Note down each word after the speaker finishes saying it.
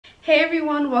Hey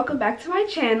everyone, welcome back to my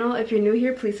channel. If you're new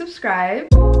here, please subscribe.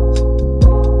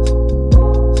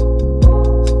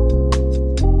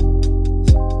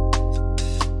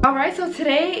 Alright, so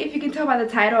today, if you can tell by the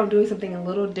title, I'm doing something a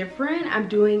little different. I'm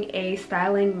doing a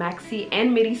styling maxi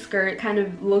and midi skirt kind of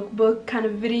lookbook kind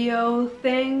of video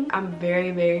thing. I'm very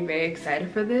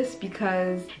excited for this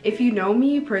because if you know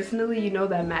me personally, you know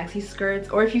that maxi skirts,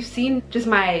 or if you've seen just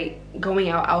my going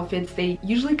out outfits, they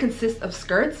usually consist of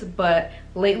skirts, but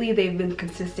lately they've been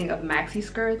consisting of maxi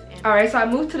skirts. Alright, so I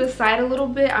moved to the side a little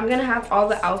bit. I'm gonna have all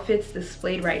the outfits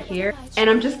displayed right here, and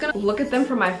I'm just gonna look at them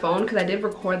from my phone because I did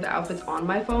record the outfits on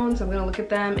my phone, so I'm gonna look at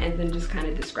them and then just kind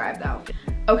of describe the outfit.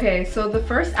 Okay, so the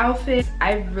first outfit,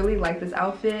 I really like this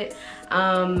outfit.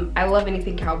 I love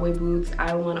anything cowboy boots.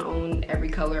 I want to own every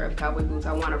color of cowboy boots.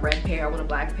 I want a red pair, I want a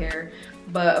black pair,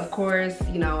 but of course,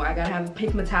 you know, I gotta have a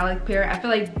pink metallic pair. I feel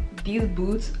like these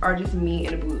boots are just me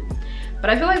in a boot. But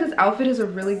I feel like this outfit is a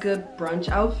really good brunch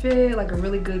outfit, like a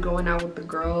really good going out with the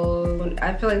girls.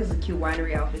 I feel like this is a cute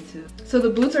winery outfit too. So the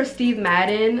boots are Steve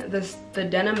Madden. The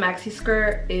denim maxi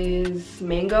skirt is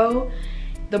mango.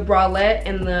 The bralette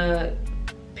and the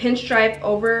pinstripe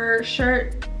over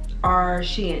shirt are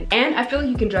shein. And I feel like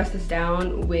you can dress this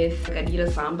down with like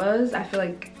Adidas Sambas. I feel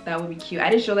like that would be cute. I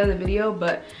didn't show that in the video,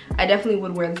 but I definitely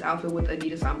would wear this outfit with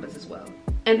Adidas Sambas as well.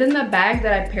 And then the bag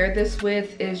that I paired this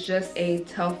with is just a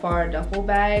telfar duffel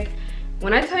bag.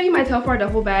 When I tell you my telfar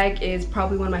duffel bag is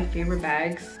probably one of my favorite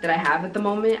bags that I have at the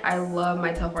moment. I love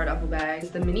my telfar duffel bag.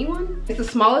 It's the mini one. It's the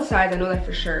smallest size, I know that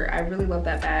for sure. I really love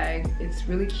that bag. It's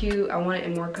really cute. I want it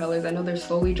in more colors. I know they're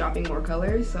slowly dropping more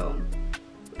colors, so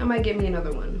I might get me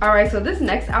another one. Alright, so this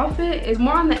next outfit is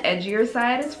more on the edgier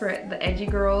side. It's for the edgy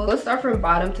girls. Let's start from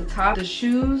bottom to top. The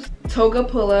shoes, toga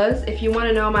pullas. If you want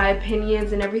to know my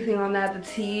opinions and everything on that, the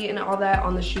tea and all that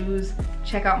on the shoes,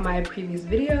 check out my previous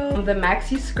video. The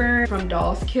maxi skirt from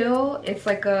dollskill. It's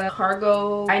like a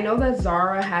cargo. I know that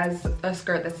Zara has a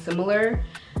skirt that's similar.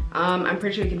 I'm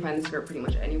pretty sure you can find this skirt pretty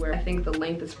much anywhere. I think the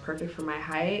length is perfect for my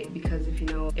height because if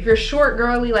you're short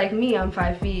girly like me, I'm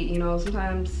 5 feet, you know,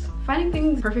 sometimes finding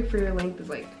things perfect for your length is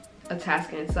like a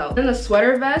task in itself. Then the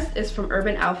sweater vest is from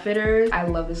Urban Outfitters. I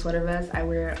love the sweater vest. I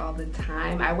wear it all the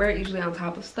time. I wear it usually on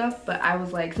top of stuff, but I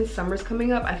was like, since summer's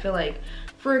coming up, I feel like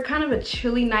for kind of a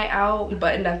chilly night out,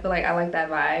 buttoned, I feel like I like that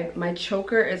vibe. My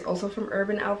choker is also from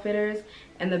Urban Outfitters,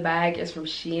 and the bag is from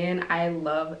Shein. I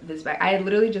love this bag. I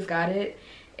literally just got it.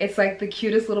 It's like the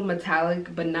cutest little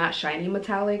metallic, but not shiny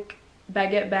metallic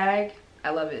baguette bag. I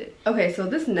love it. Okay, so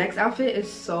this next outfit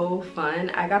is so fun.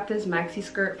 I got this maxi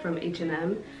skirt from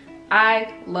H&M.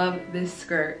 I love this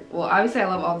skirt. Well, obviously I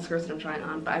love all the skirts that I'm trying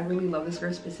on, but I really love this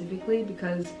skirt specifically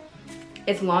because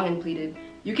it's long and pleated.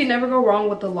 You can never go wrong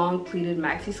with the long pleated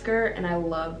maxi skirt, and I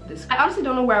love this. I honestly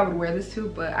don't know where I would wear this to,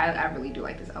 but I really do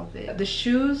like this outfit. The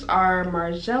shoes are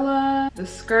Margiela. The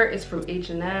skirt is from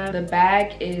H&M. The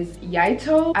bag is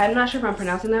Yaito. I'm not sure if I'm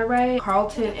pronouncing that right.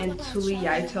 Carlton and Tuli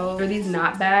Yaito. For these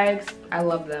knot bags, I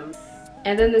love them.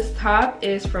 And then this top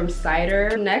is from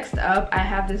Cider. Next up, I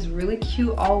have this really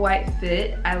cute all white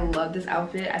fit. I love this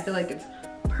outfit. I feel like it's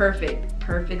perfect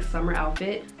summer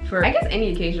outfit for, I guess,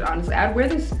 any occasion, honestly. I'd wear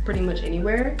this pretty much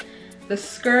anywhere. The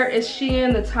skirt is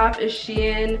Shein, the top is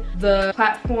Shein, the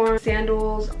platform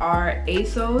sandals are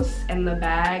Asos, and the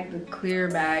bag, the clear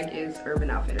bag, is Urban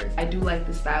Outfitters. I do like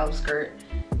this style of skirt.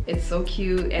 It's so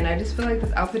cute, and I just feel like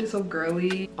this outfit is so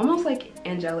girly, almost like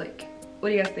angelic. What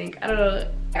do you guys think? I don't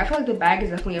know. I feel like the bag is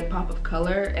definitely a pop of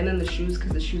color, and then the shoes,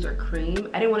 because the shoes are cream.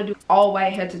 I didn't want to do all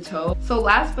white head to toe. So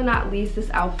last but not least, this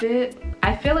outfit.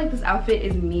 I feel like this outfit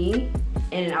is me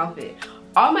in an outfit.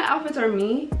 All my outfits are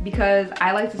me because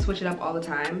I like to switch it up all the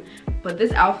time, but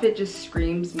this outfit just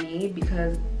screams me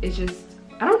because it's just,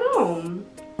 I don't know.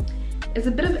 It's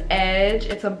a bit of edge.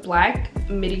 It's a black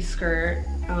midi skirt.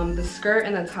 The skirt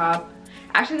and the top,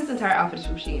 actually this entire outfit is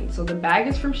from Shein. So the bag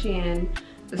is from Shein,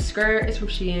 the skirt is from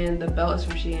Shein, the belt is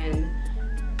from Shein,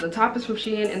 the top is from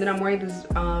Shein, and then I'm wearing this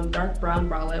dark brown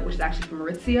bralette, which is actually from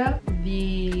Aritizia.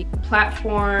 The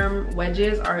platform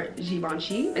wedges are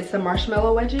Givenchy. It's the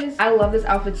marshmallow wedges. I love this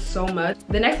outfit so much.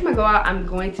 The next time I go out, I'm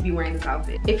going to be wearing this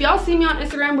outfit. If y'all see me on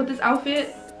Instagram with this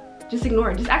outfit, just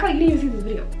ignore it. Just act like you didn't even see this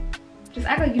video. Just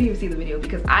act like you didn't even see the video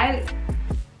because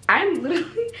I'm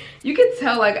literally, you can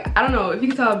tell, like, I don't know if you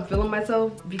can tell I'm feeling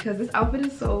myself because this outfit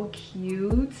is so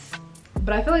cute.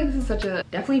 But I feel like this is such a,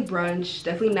 definitely brunch,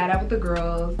 definitely night out with the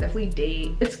girls, definitely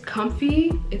date. It's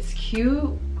comfy, it's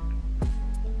cute.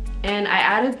 And I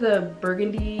added the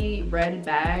burgundy red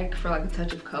bag for like a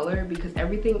touch of color because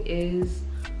everything is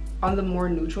on the more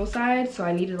neutral side. So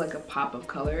I needed like a pop of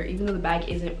color. Even though the bag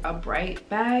isn't a bright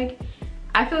bag,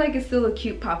 I feel like it's still a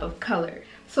cute pop of color.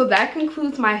 So that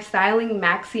concludes my styling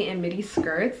maxi and midi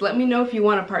skirts. Let me know if you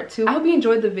want a part 2. I hope you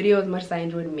enjoyed the video as much as I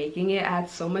enjoyed making it. I had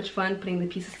so much fun putting the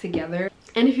pieces together.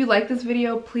 And if you like this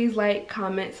video, please like,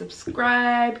 comment,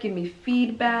 subscribe, give me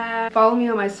feedback, follow me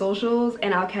on my socials,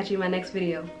 and I'll catch you in my next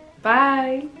video.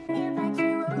 Bye!